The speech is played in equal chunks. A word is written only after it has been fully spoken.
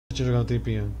tinha jogado um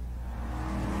tempinho.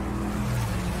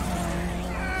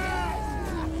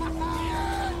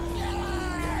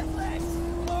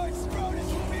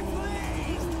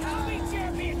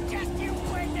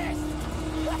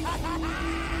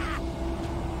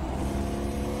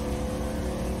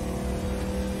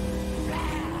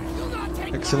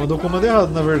 É que você mandou o comando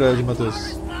errado, na verdade,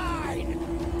 Matheus.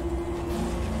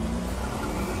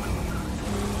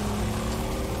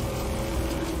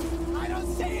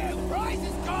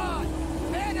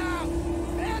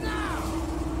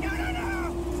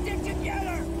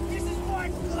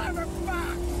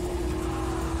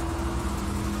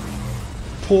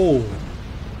 Pô!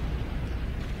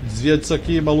 Desvia disso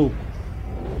aqui, maluco.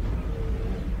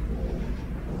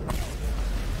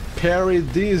 Parry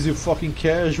this, you fucking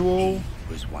casual.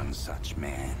 Was one such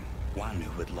man, one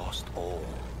who had lost all,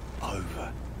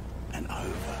 over and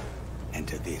over, and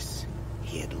to this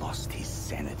he had lost his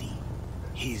sanity.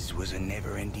 His was a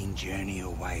never-ending journey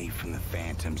away from the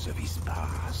phantoms of his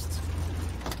past.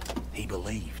 He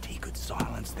believed he could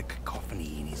silence the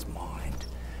cacophony in his mind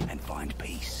and find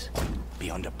peace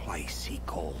beyond a place he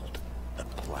called the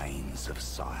Plains of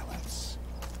Silence.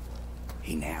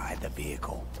 He now had the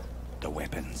vehicle, the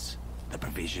weapons, the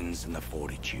provisions and the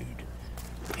fortitude.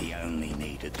 He only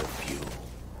needed the fuel.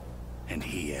 And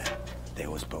here, there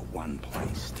was but one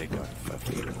place to go for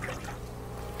fuel.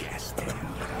 Gastown.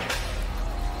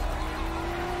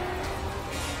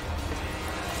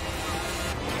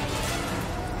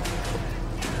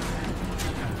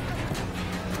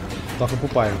 Toca pro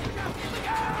pai.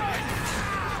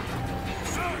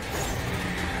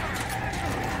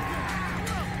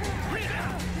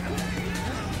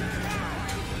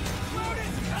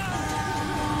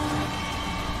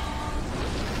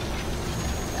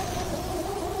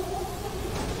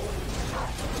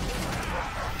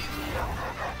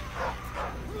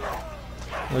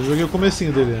 Eu joguei o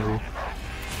comecinho dele ali.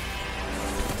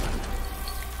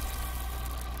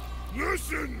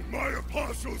 Listen, my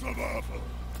apostles of Arthur.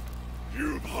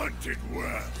 You've hunted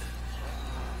well.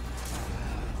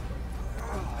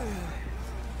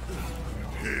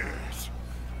 Here's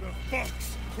the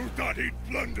fox who thought he'd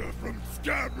plunder from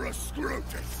Scabrous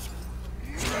Scrotus.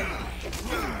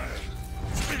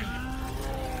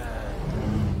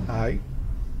 Ai.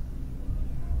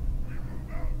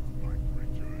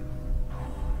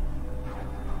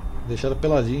 Deixaram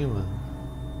peladinho, mano.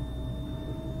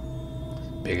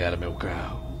 Pegaram meu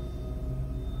carro.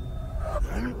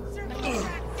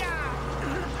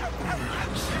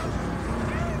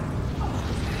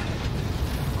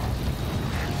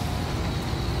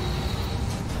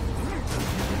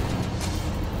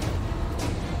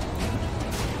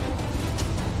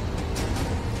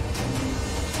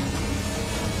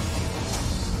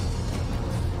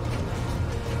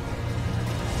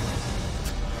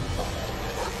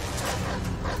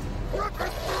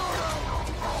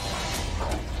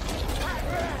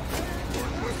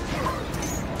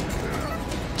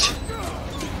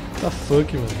 Tá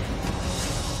fuck, mano.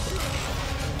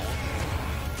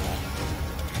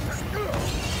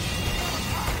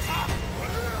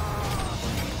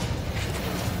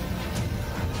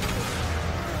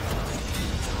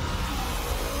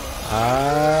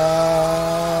 Ai.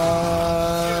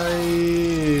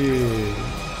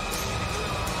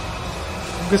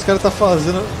 Como que esse cara tá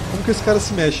fazendo? Como que esse cara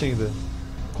se mexe ainda?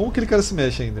 Como que aquele cara se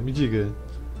mexe ainda? Me diga.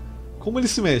 Como ele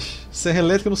se mexe? Serra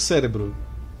elétrica no cérebro.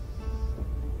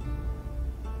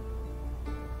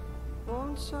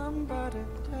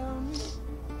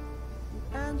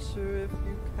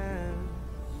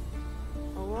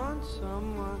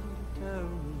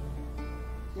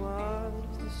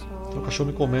 Tem um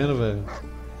cachorro me comendo, velho.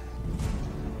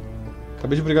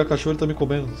 Acabei de brigar com o cachorro, ele tá me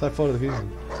comendo. Sai fora daqui.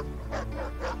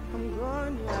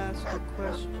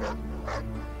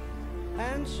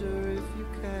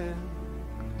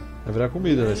 Vai virar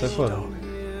comida, velho. Sai fora.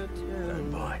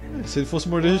 Se ele fosse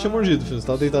morder, a gente tinha mordido, filho. Você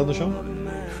tava deitado no chão.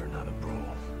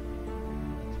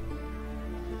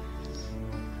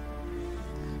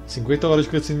 $50 de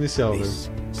cutscene inicial,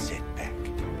 velho.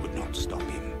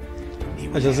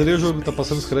 Ah, já zerei o jogo, tá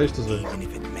passando os créditos, velho.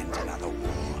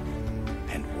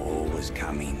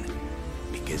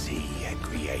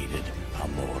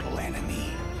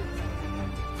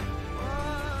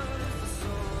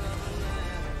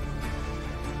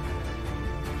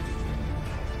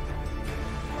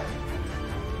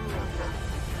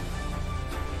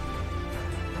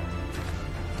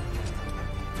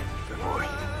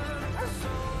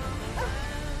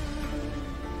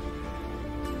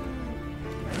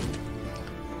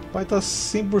 O pai tá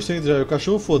 100% já, e o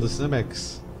cachorro foda-se, né,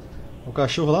 Max? O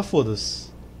cachorro lá foda-se.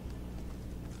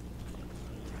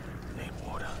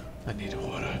 I need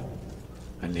water.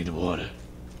 I need water.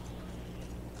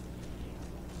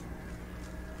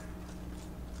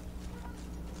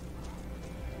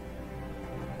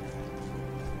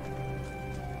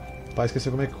 O pai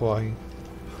esqueceu como é que corre, hein?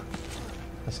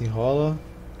 Assim rola.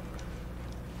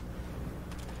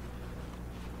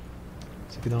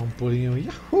 Esse aqui dá um pulinho.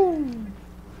 Yahoo!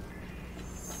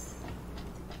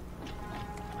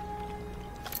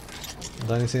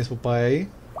 Dá licença pro pai aí.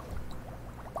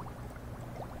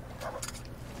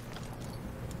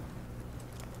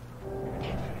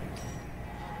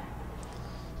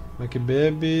 Como é que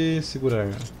bebe? Segurar.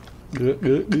 The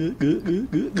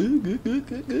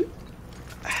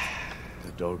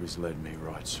dog has led me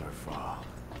right so far.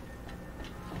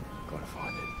 Gotta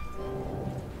find it.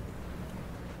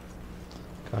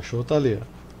 Cachorro tá ali,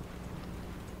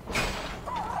 ó.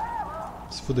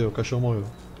 Se fudeu, o cachorro morreu.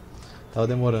 Tava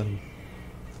demorando.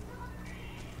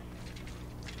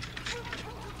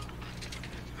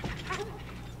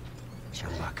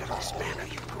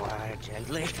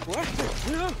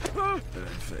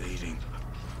 For eating.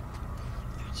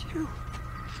 It's you.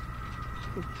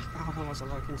 Our walls are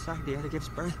locked inside the other gives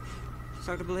birth.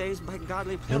 Start ablaze by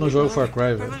godly Eu não jogo Far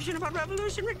Cry, velho. Revolution about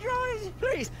revolution, rejoice!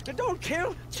 Please, don't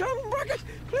kill Chum Bucket!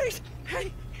 Please!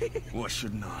 Hey! Why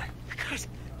shouldn't I? Because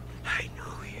I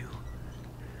know you.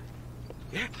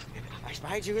 Yeah, I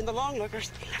spied you in the long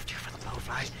lookers. He left you for the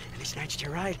blowflies, and he snatched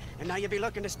your ride, and now you'll be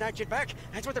looking to snatch it back.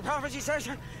 That's what the prophecy says.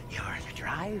 You're the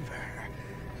driver.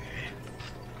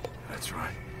 That's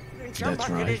right. And Chum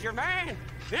Bucket is your man.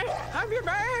 Yeah, I'm your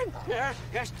man. Yeah,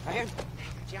 yes, I am.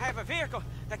 See, I have a vehicle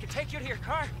that can take you to your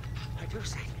car. I do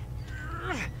say.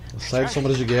 Sai de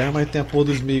Sombras de Guerra, mas tem a porra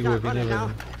do Smeagol aqui, né,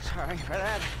 velho? Sorry for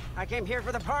that. I came here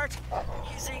for the part.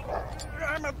 You see,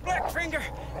 I'm a Blackfinger.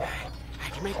 I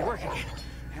can make it work again.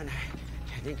 And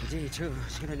I think D, too,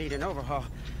 is gonna need an overhaul.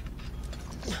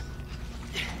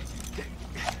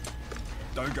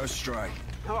 Don't go stray.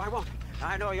 No, I won't.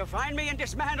 I know you'll find me and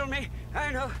dismantle me.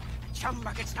 I know. Chum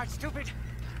Bucket's not stupid.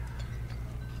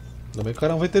 Ainda bem que o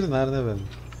cara é um veterinário, né, velho?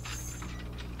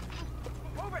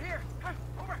 Over here.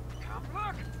 Over. Come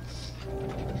look.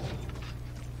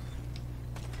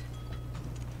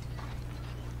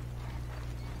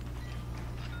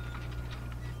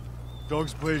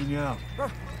 Dog's bleeding out.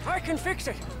 I can fix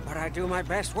it, but I do my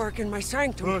best work in my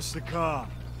sanctum. Push the car.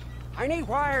 I need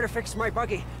wire to fix my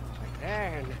buggy. But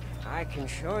then I can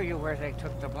show you where they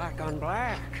took the black on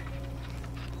black.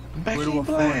 Where do I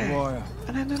find wire?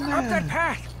 Up that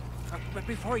path. But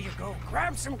before you go,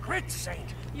 grab some grits,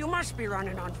 Saint. You must be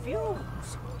running on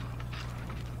fumes.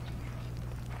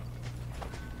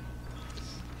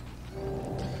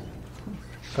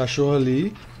 Cachorro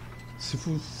ali, se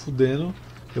fudendo.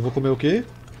 Eu vou comer o quê?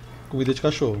 Comida de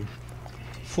cachorro.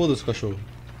 Foda-se o cachorro.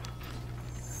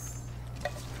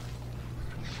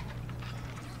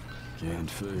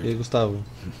 E aí, Gustavo?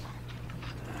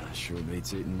 Sure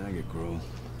beats eating nugget roll.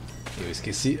 Eu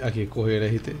esqueci. Aqui, correr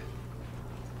RT.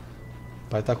 O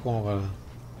pai tá com agora.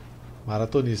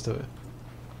 Maratonista, velho.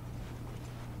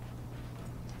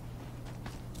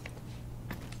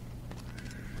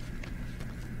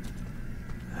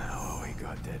 Oh, we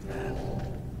got that, man.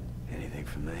 Anything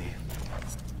for me?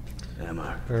 Ammo.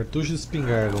 Cartucho de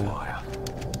espingarda. Wire.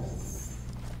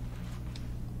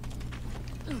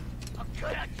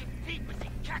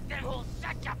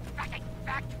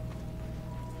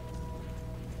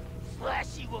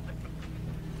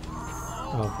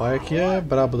 Ah, o pai aqui é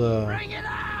brabo da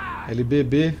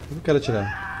LBB. Eu não quero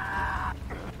atirar.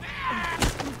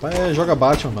 O pai joga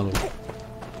Batman, maluco.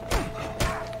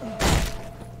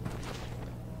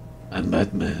 I'm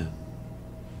Batman.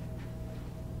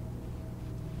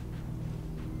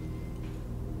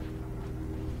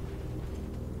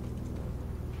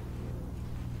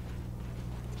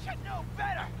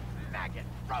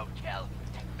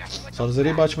 Só não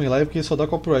zerei Batman em live porque só dá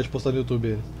copyright postar no YouTube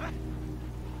ele.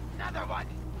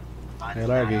 Aí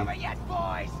larguei.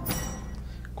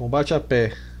 Combate a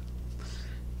pé.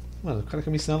 Mano, o cara quer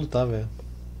me ensinar a lutar, velho.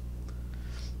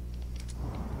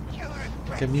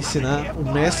 Quer me ensinar o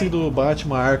mestre do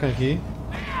Batman Arkham aqui.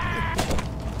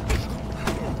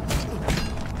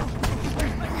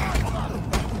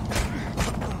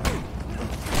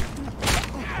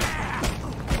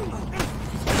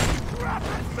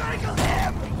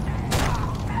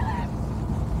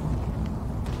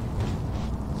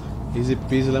 Easy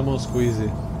peasy lemon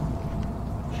squeezy.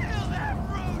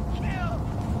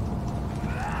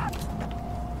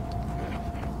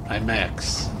 I'm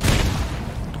Max.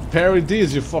 Parry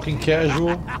this, you fucking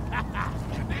casual.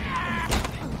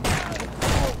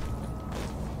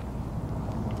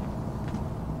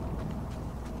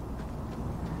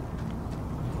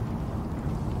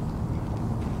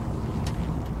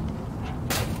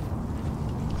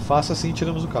 Fácil assim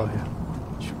tiramos o carro.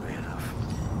 Should be enough.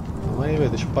 Calma aí, velho.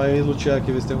 Deixa o pai lutear aqui,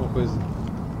 ver se tem alguma coisa.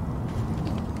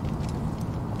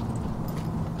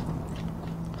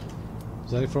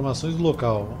 Usar informações do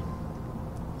local.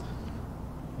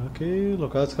 Ok,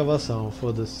 local de escavação,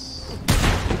 foda-se.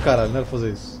 Ih, caralho, não era pra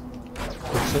fazer isso.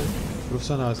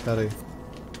 Profissional esse cara aí.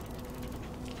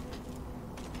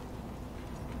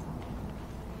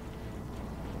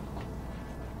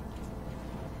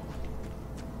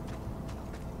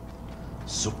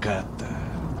 Sucata.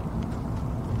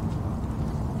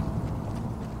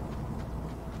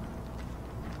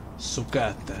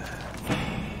 Sucata.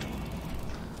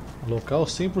 Local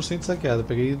 100% saqueado.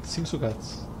 Peguei 5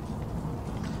 sucatas.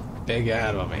 Pega a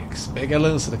arma, Max. Pega a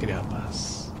lança daquele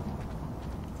rapaz.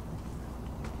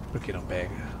 Por que não pega?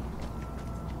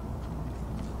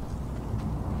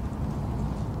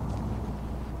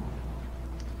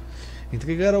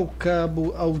 Entregar ao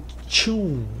cabo ao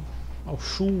Chum. Ao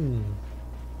Chum.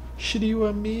 Shiryu,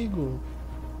 amigo.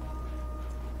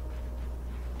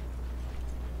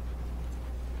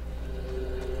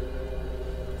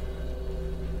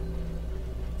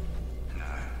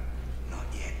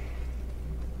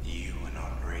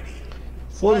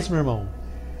 Foda-se, meu irmão.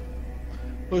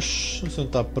 Oxi, você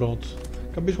não tá pronto.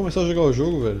 Acabei de começar a jogar o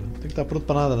jogo, velho. Não tem que estar pronto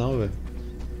pra nada não, velho.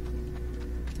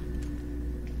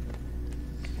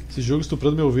 Esse jogo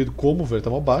estuprando meu ouvido. Como, velho? Tá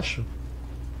mal baixo.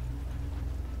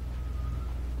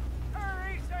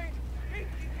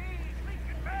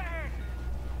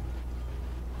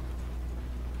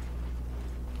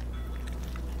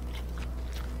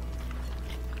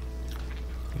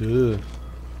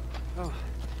 Oh.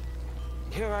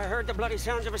 Here I heard the bloody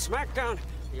sounds of a smackdown.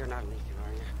 You're not leaking,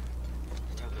 are you?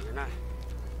 Tell me you're not.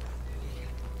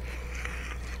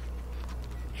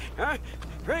 Huh?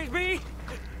 Praise be!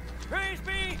 Praise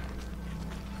be!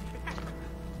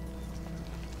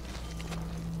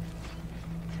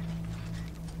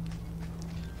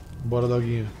 Bora,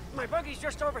 doguinho. My buggy's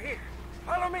just over here.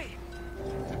 Follow me.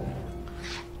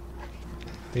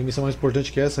 Tem missão mais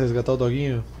importante que essa? Resgatar o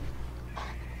doguinho?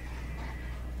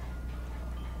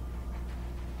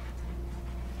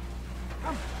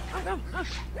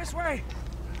 This way.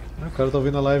 Ah, o cara tá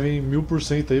vendo a live em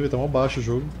 1000% aí, vai tá mal baixo o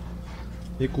jogo.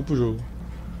 Recupa o jogo.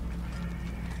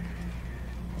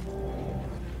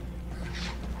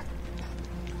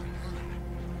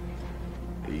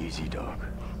 Easy, dog.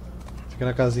 Fica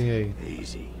na casinha aí.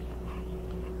 Easy.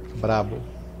 Brabo.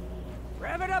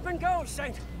 Rev it up and go,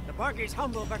 Saint. The buggy's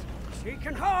humble, but she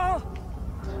can haul.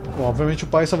 Bom, obviamente o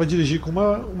pai só vai dirigir com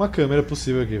uma câmera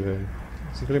possível aqui, velho.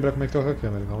 Tem que lembrar como é que toca a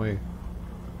câmera, calma aí.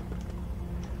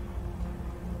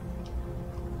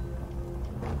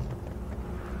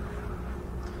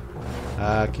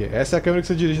 Ah, aqui. Essa é a câmera que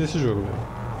você dirige nesse jogo, velho.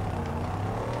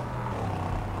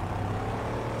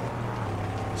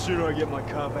 Sooner I get my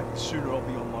car back, the sooner I'll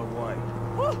be on my way.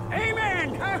 Woo,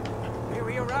 amen! Huh? May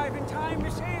we arrive in time to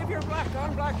save your black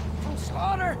on black from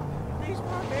slaughter. These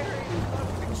barbarians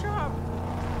love to chop.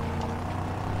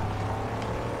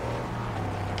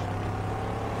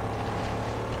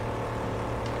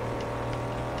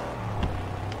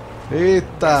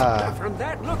 Eita! From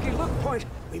that looky look point,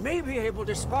 we may be able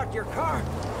to spot your car.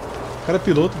 O cara é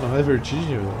piloto, não é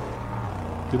vertigem, velho.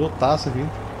 Pilotaço aqui.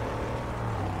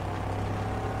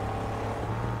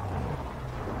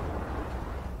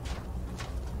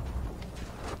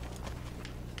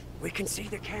 We can see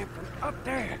the camp from up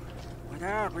there,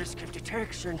 without risk of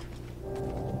detection.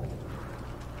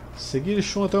 Seguir o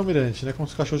chão até o mirante, né? Como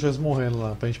se os cachorros estivessem morrendo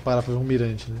lá, pra gente parar pra ver um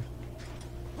mirante, né?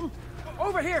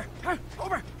 Over here! Huh?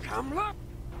 Over! Come look!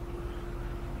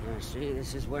 You see,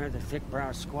 this is where the thick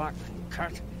brow squat and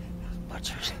cut.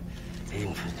 Butchers,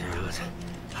 infidels.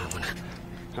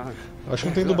 Acho que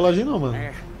não tem dublagem não, mano.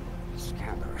 There.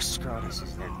 Scrotus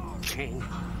is their king.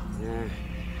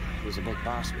 He's a big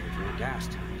boss man from the gas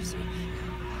town, you see.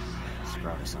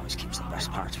 Scrotus always keeps the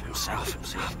best parts for himself.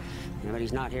 Yeah, but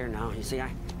he's not here now. You see,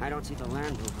 I don't see the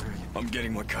Land Rover. I'm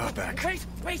getting my car back.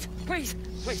 Wait, please.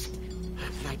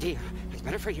 An idea. It's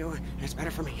better for you, and it's better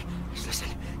for me. Just listen.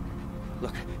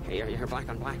 Look, your black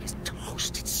on black is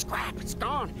toast. It's scrap. It's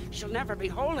gone. She'll never be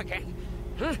whole again.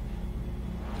 Huh?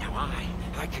 Now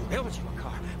I can build you a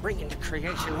car, bring into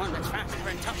creation one that's faster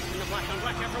and tougher than the black on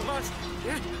black ever was.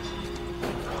 Yeah?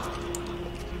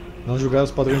 Não julgar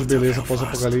os padrões de beleza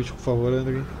pós-apocalíptico, por favor,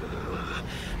 André.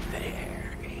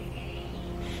 Very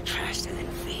faster than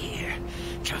fear,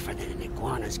 tougher than an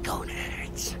iguana's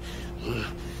gonads.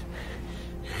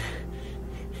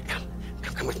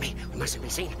 Come with me. We mustn't be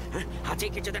seen. Huh? I'll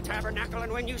take you to the tabernacle,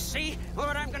 and when you see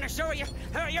what I'm going to show you,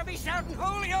 you'll be shouting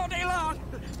holy all day long.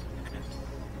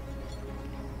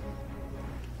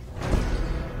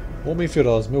 Homem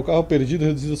feroz. Meu carro perdido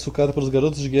reduzido a sucata pelos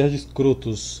garotos de guerra de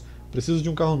escrotos. Preciso de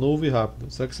um carro novo e rápido.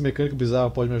 Será que esse mecânico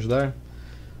bizarro pode me ajudar?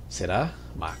 Será?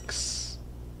 Max.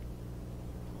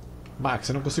 Max,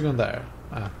 eu não consigo andar.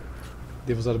 Ah,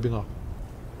 devo usar o binóculo.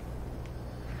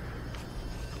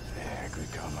 Yeah, good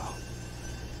combo.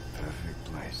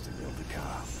 Perfect place to build a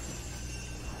car.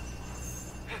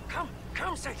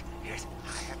 Come, Zhang. Yes,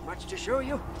 I have much to show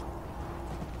you.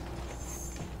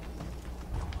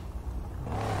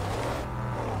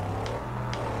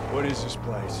 What is this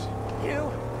place?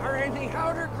 You are in the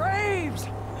outer graves.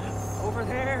 Over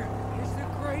there is the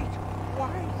Great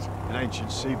White. An ancient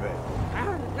seabed.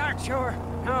 I'm not sure,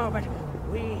 no, but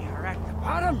we are at the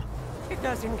bottom. It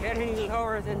doesn't get any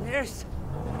lower than this.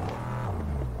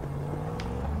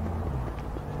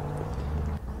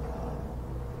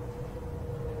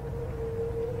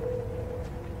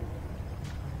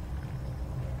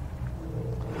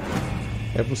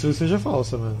 É possível que seja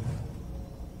falsa, mano.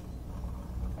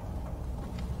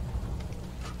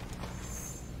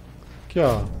 Aqui,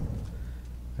 ó.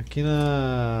 Aqui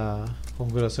na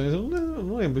configurações eu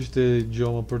não lembro de ter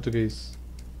idioma português.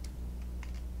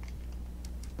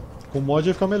 Com mod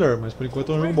vai ficar melhor, mas por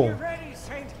enquanto é um jogo bom.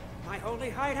 My holy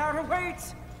hideout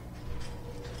awaits.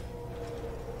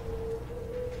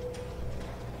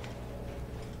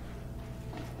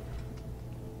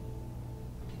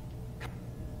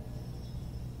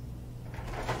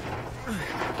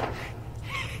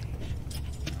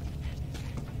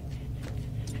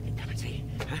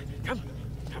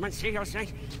 Come and see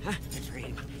yourself. A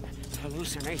dream,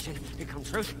 hallucination become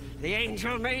truth. The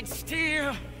angel made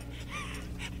steel.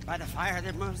 By the fire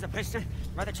that moves the piston,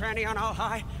 by the tranny on all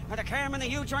high, by the cam and the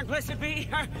U joint blessed be.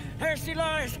 There she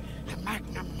lies, the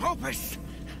magnum opus.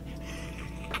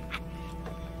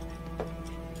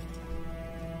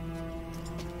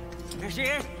 There she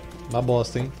is. Uma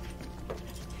bosta, hein?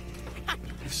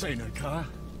 This ain't a car.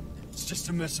 It's just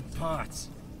a mess of parts.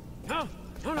 No.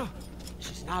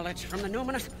 She's knowledge from the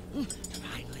numinous,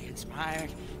 divinely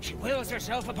inspired. She wills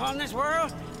herself upon this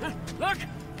world. Look!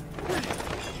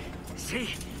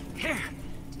 See, here,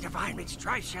 divine meets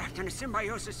tri-shaft in a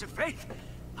symbiosis of faith.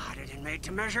 Modded and made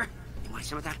to measure. You want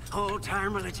some of that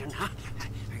old-time religion, huh?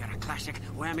 I got a classic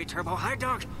whammy turbo high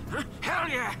dog, huh? Hell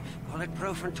yeah!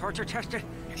 Bulletproof and torture tested.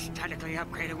 Aesthetically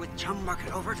upgraded with chum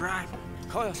bucket overdrive.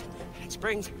 Coils, and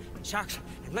springs, and shocks,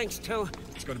 and links too.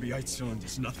 It's gotta be 8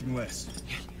 cylinders, nothing less.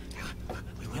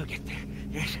 We'll get there,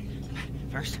 yes.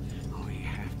 First, we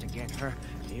have to get her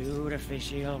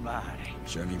beautificial body.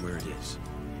 Show me where it is.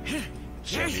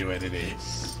 Show me what it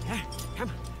is. Come,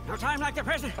 no time like the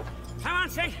present. Come on,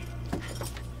 Saint.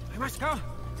 We must go.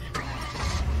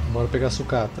 Bora pegar a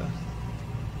sucata.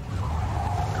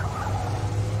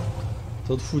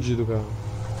 Todo fudido, cara.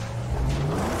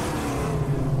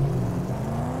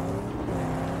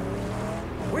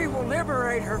 We will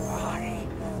liberate her body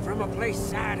from a place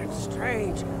sad and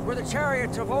strange, where the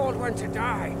chariots of old went to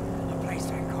die. A place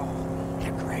I call the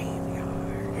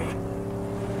graveyard.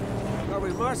 Where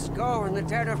we must go in the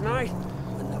dead of night,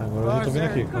 when the Agora eu tô vindo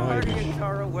aqui, calma aí, guardians bicho.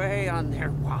 are away on their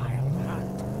wild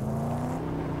hunt.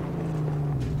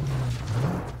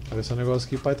 Apareceu um negócio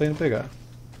que o pai tá indo pegar.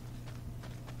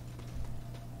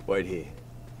 Wait here.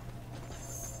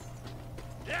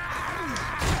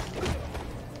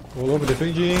 Ô louco,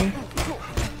 defendi, hein?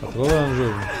 Tá trolando o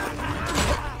jogo.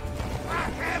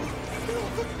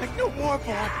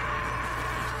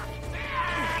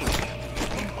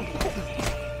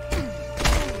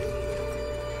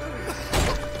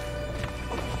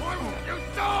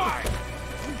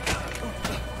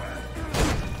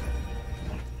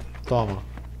 Toma.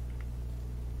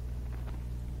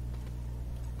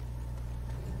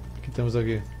 O que temos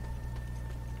aqui?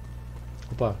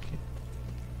 Opa, aqui.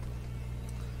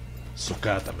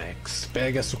 Sucata, Max.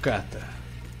 Pega a sucata.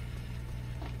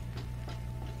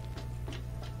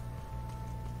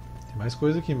 Tem mais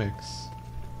coisa aqui, Max.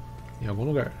 Em algum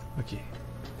lugar. Aqui.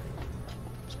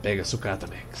 Pega a sucata,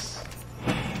 Max.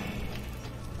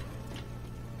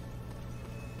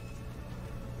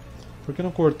 Por que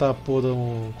não cortar a porra de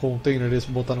um container desse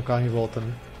pra botar no carro em volta,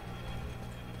 né?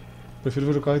 Prefiro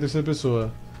ver o carro em terceira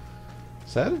pessoa.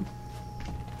 Sério?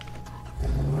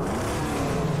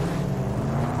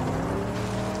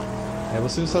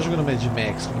 Você não está jogando Mad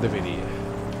Max como deveria.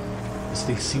 Você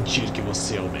tem que sentir que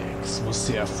você é o Max.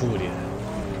 Você é a fúria.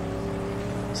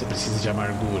 Você precisa de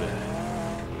amargura.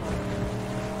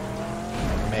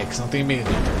 Max não tem medo.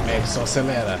 Max só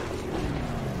acelera.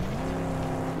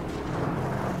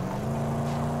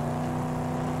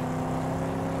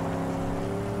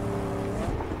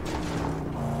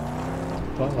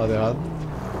 Opa, lado errado.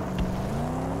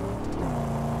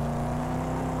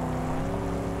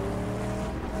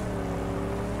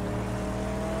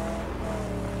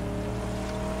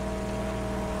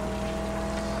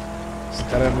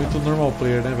 cara é muito normal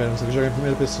player, né, velho? Não consegue jogar em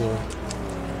primeira pessoa.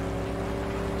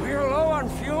 We're low on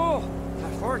fuel.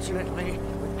 Unfortunately,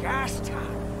 with gas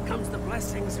comes the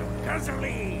blessings of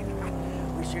gasoline.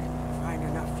 We should find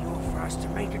enough fuel for us to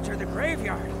make it to the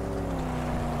graveyard.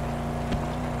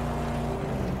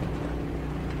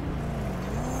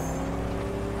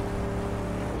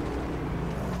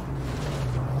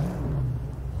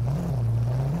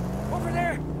 Over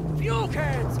there, fuel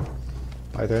cans.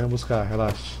 Pai tá indo buscar,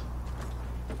 relaxa.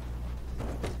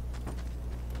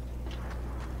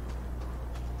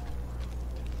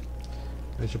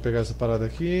 Deixa eu pegar essa parada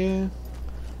aqui.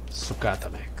 Sucata,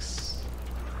 Max.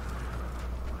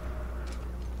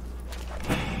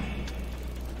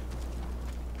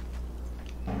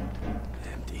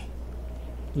 Empty.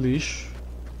 Lixo.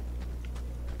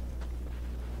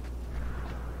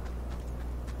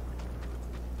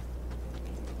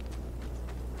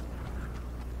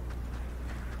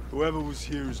 Whoever was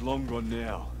here is long gone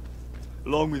now,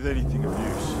 along with anything of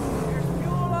use. There's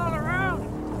fuel all around.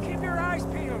 Keep your eyes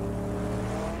peeled.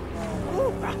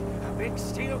 Ooh, a big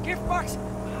steel gift box.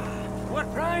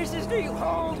 What prizes do you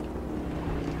hold?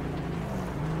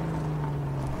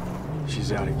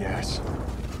 She's out of gas.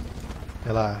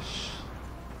 Relaxa.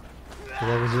 Tô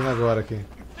logo agora aqui.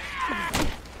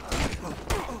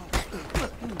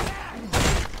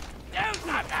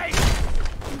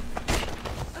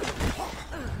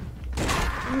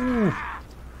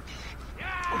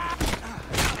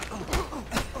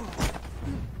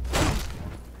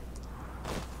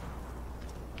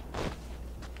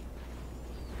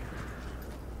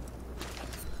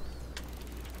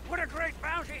 What a great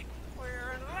bounty!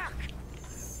 We're in luck.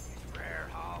 It's rare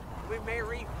how we may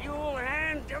refuel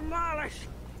and demolish.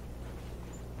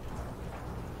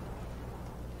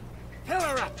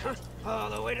 Pillar up, huh? All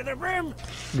the way to the brim.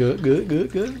 Good, good,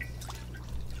 good, good.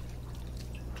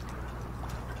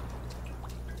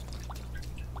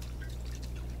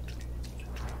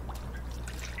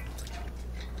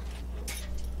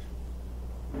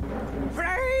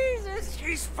 Praises,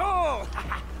 she's full.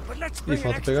 But let's Ih, bring an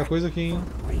falta extra. pegar coisa aqui, hein?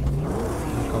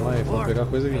 Calma aí, falta pegar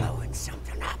coisa aqui. Blowing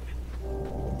something up.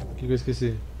 O que eu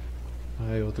esqueci?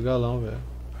 Aí, outro galão, velho.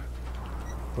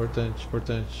 Importante,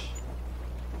 importante.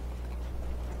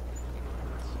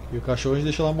 E o cachorro a gente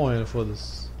deixa lá morrendo,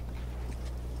 foda-se.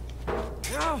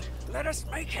 Now, let us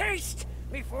make haste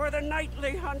before the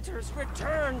nightly hunters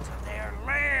return to their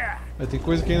lair. Mas tem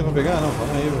coisa aqui ainda pra pegar? Não,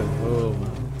 calma aí, velho. Ô,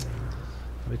 mano.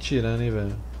 Vai tirando, hein,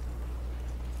 velho.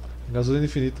 Gasolina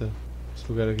infinita. Esse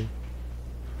lugar aqui.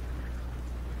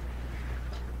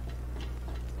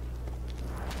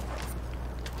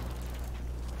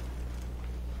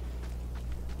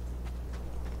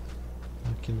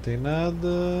 Aqui não tem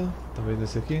nada. Tá vendo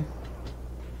esse aqui?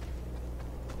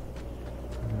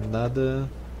 Nada.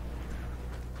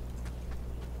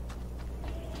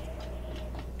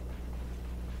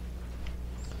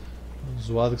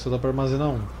 Zoado que só dá pra armazenar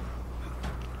um.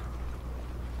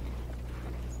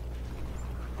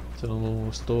 Se eu não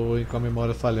estou com a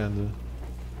memória falhando.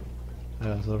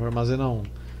 É, só dá pra armazenar um.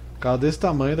 Carro desse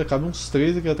tamanho, ainda cabe uns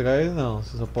 3 aqui atrás. Não,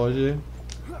 você só pode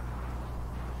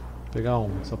pegar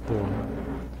um, essa porra.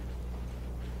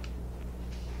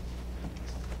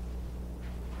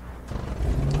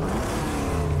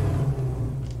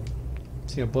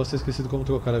 Sim, eu posso ter esquecido como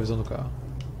trocar a visão do carro.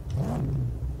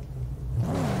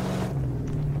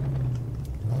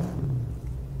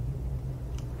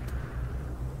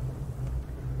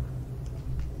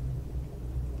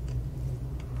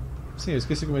 Sim, eu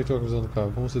esqueci como é que troca a visão do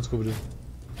carro. Como você descobriu?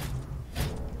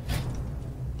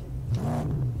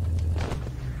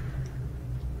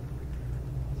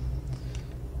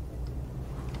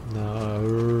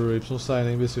 Não, Y sai,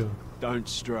 né, imbecil? Don't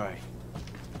stray.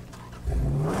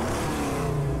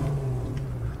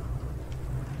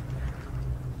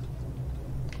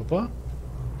 Opa!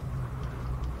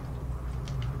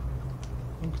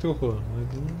 Como que trocou?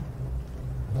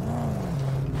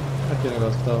 Aqui o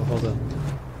negócio que tava faltando.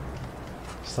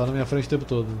 Está na minha frente o tempo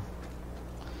todo.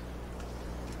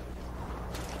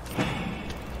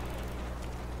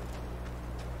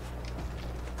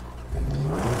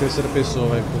 Em terceira pessoa,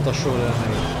 vai, como tá chorando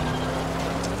aí.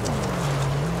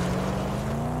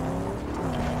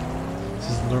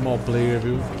 Esses normal player,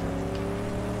 viu?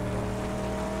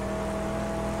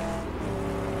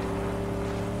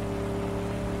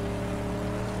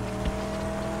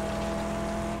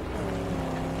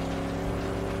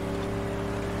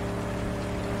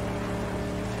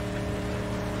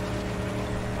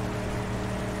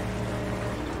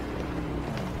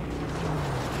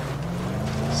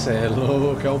 Cê é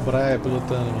louco, é o Brian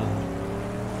pilotando, mano.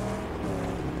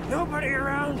 Nobody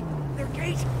around. Their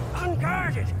gate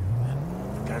unguarded.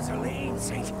 gasoline,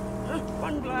 Saint.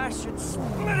 One blast should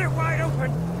split it wide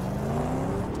open.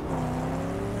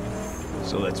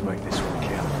 So let's make this one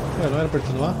count. Ué, não era pra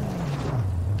continuar?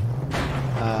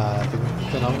 Ah, tem que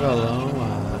funcionar um galão,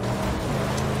 mano.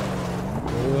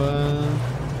 Boa.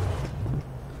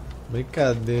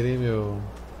 Brincadeira, hein, meu.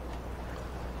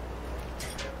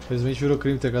 Infelizmente virou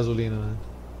crime ter gasolina, né?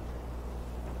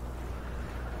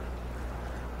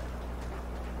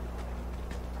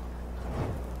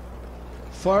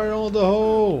 Fire on the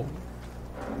hole!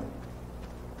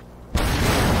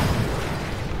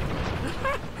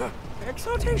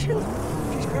 Exaltation!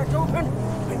 She's cracked open.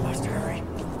 We must hurry.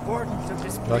 Wardens of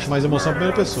this Eu acho mais emoção em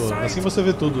primeira pessoa. Assim você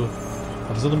vê tudo.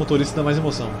 A visão do motorista dá mais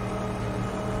emoção.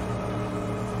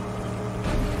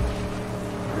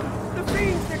 The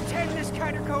fiends that tend this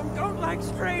catacomb don't like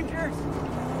strangers.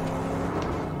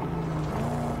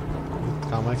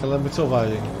 Calma, é que ela é muito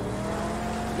selvagem.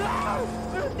 No!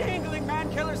 There are dangling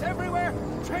man-killers everywhere.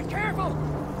 Tread careful.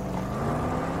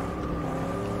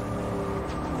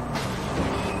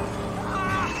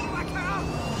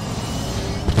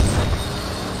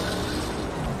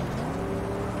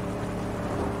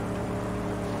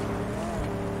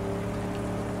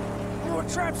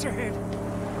 Traps ahead.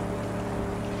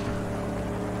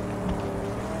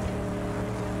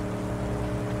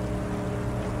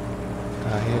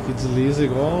 Carrinho aqui desliza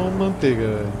igual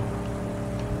manteiga, velho.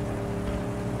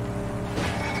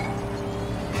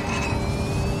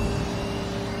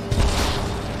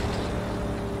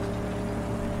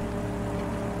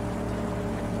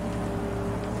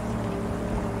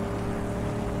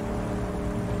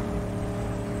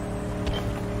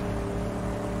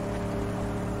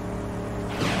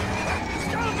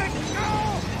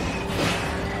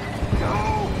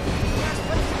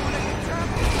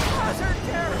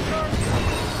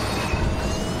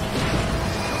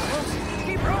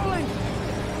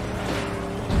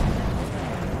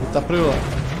 Tá pra eu lá.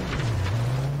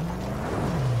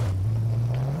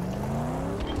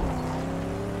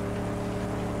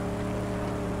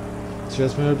 Se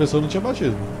tivesse a primeira pessoa, não tinha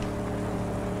batido.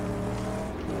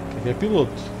 Aqui é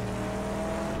piloto.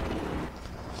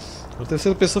 A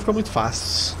terceira pessoa fica muito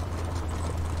fácil.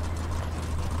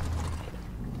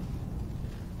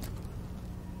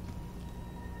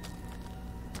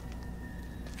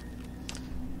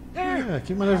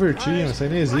 Que malha vertinha, isso aí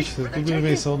nem existe, isso é tudo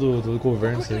invenção do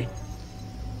governo, isso aí.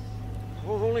 The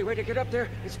only way to get up there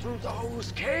is through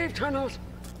those cave tunnels.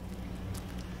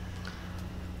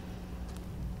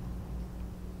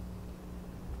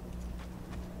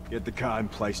 Get the car in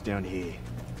place down here.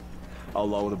 I'll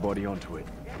lower the body onto it.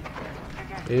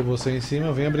 Ei, você em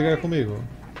cima, venha brigar comigo.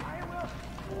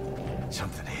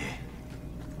 Something here.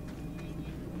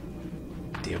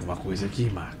 Tem alguma coisa aqui,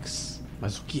 Max.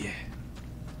 Mas o que é?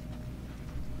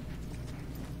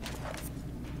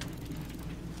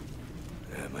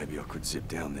 Maybe I could zip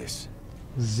down this.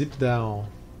 Zip down.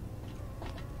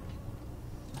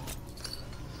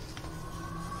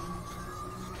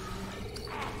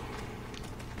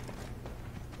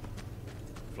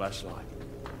 Flashlight.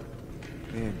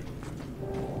 Man.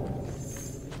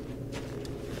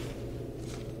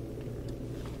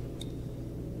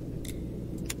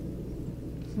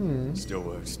 Still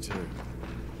works too.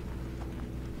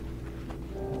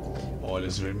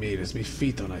 Olhos vermelhos me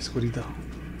fitam na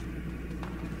escuridão.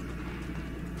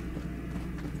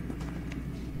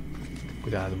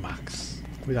 Cuidado, Max.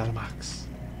 Cuidado, Max.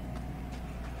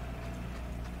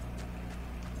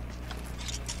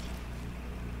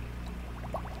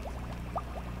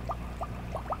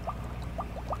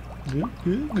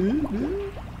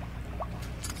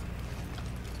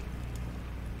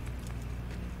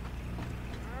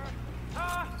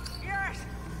 Yes!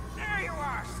 There you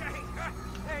are, Saint.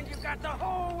 And you've got the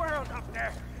whole world up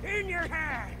there in your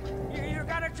hand. You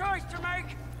got a choice to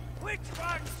make. Which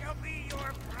one shall be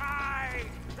your prize?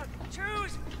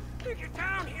 Choose! Get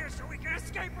down here so we can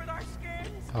escape with our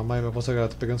skins! Calma aí, meu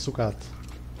consagrado, tô pegando sucata.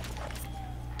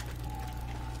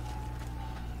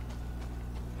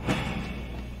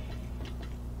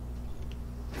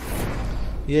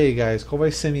 E aí, guys, qual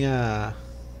vai ser minha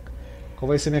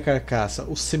carcaça?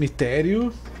 O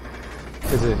cemitério,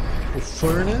 quer dizer, o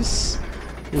furnace,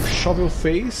 o shovel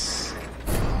face,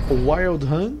 o wild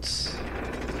hunt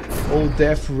ou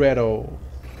death rattle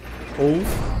ou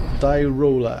die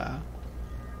roller.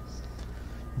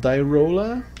 Die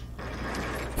roller,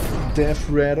 death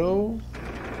rattle,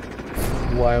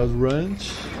 wild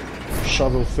ranch,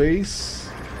 shovel face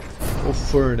ou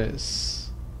furnace.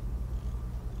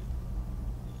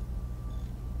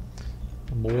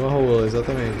 Boa rola,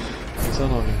 exatamente. Esse é o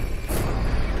nome.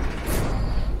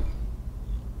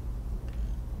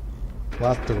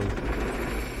 4.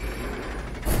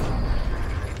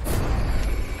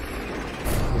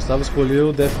 Gustavo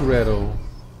escolheu Death Rattle.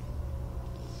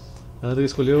 André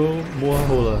escolheu Morra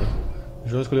Rola.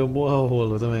 João escolheu Morra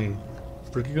Rola também.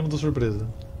 Por que eu não tô surpresa?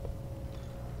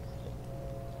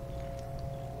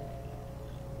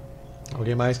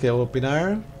 Alguém mais quer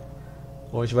opinar?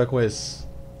 Ou a gente vai com esse?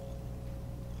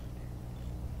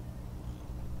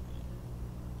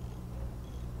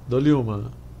 Dou-lhe uma.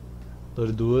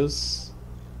 Dou-lhe duas.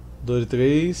 Dou-lhe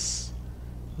três.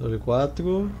 Dou-lhe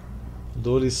quatro.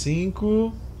 Dou-lhe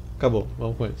 5. Acabou,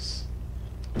 vamos com isso.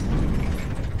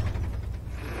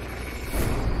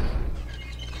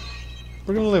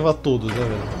 Por que não levar todos, né,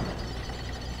 velho?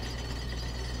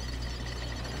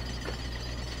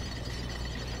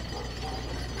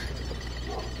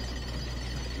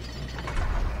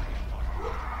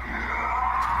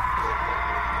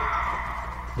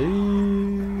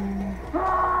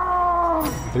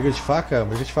 Briga de faca?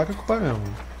 Briga de faca é culpa mesmo.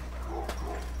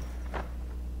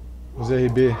 Os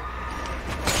RB.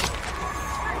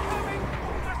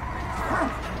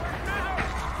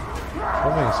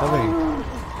 Só vem.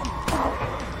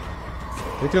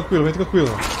 Vem tranquilo.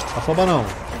 Afoba não.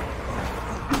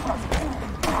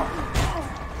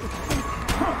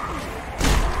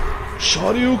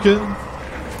 Shoryuken.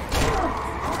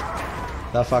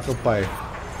 Dá a faca ao pai.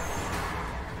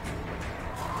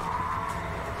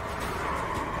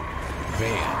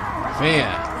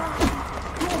 Venha.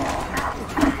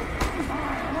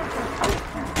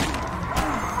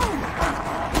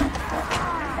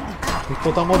 Tem que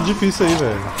botar um modo difícil aí,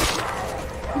 velho.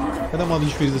 Cadê o modo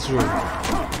difícil desse jogo?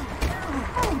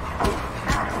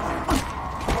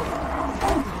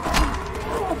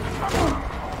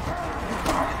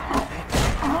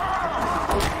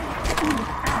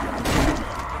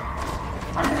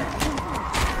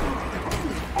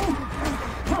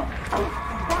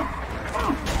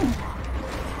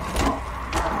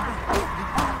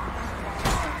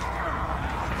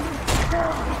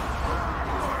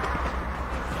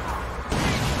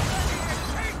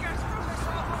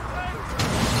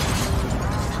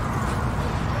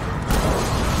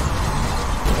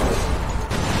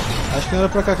 Acho que não era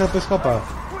pra cá que era pra escapar.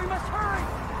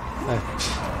 É.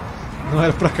 Não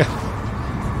era pra cá.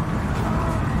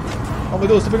 Oh meu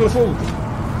Deus, tô pegando fogo!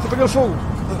 Tô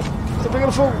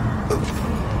pegando fogo!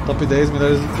 Top 10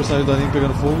 melhores personagens do anime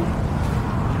pegando fogo.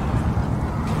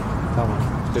 Calma.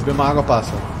 Beber uma água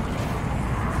passa.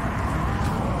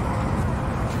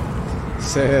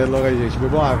 Cê é logo aí, gente.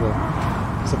 Beba uma água.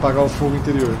 Precisa apagar o fogo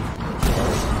interior.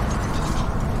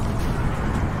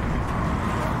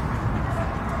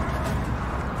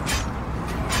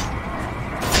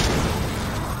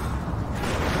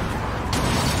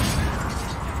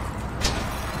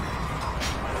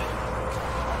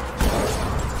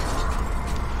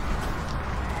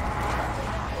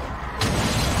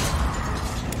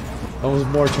 Vamos,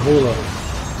 morte rola.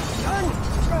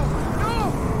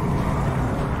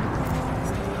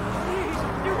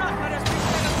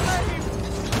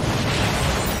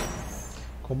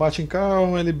 Combate em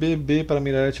carro, LB para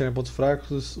mirar e atirar em pontos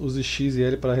fracos, use X e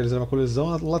L para realizar uma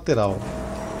colisão lateral.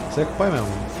 Isso é com o pai mesmo.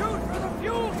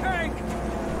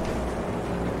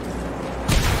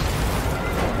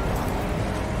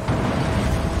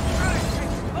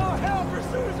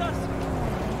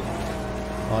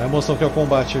 A emoção que é o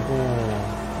combate com...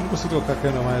 Eu não consigo trocar a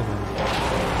câmera mais, velho.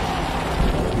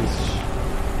 Triste.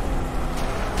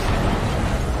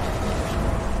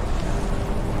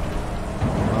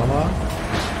 Calma.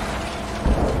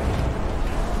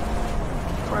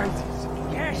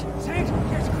 Yes, Zhang,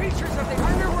 there's creatures of the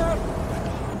underworld.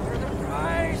 They're the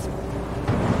prize.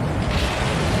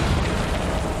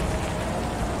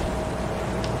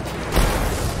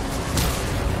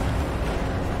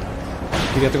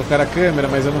 Queria trocar a câmera,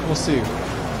 mas eu não consigo.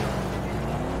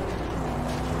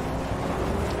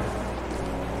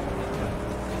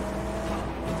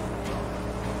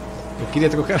 Eu queria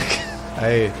trocar a câmera.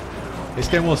 Aí. Esse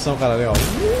que é a emoção, cara, ali, ó.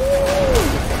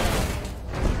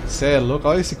 Cê é louco.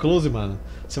 Olha esse close, mano.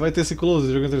 Você vai ter esse close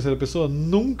jogando em terceira pessoa?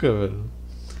 Nunca, velho.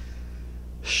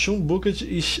 Bucket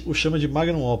o chama de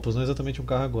Magnum Opus, não é exatamente um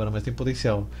carro agora, mas tem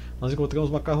potencial. Nós encontramos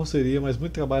uma carroceria, mas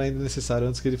muito trabalho ainda é necessário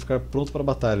antes que ele ficar pronto para a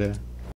batalha.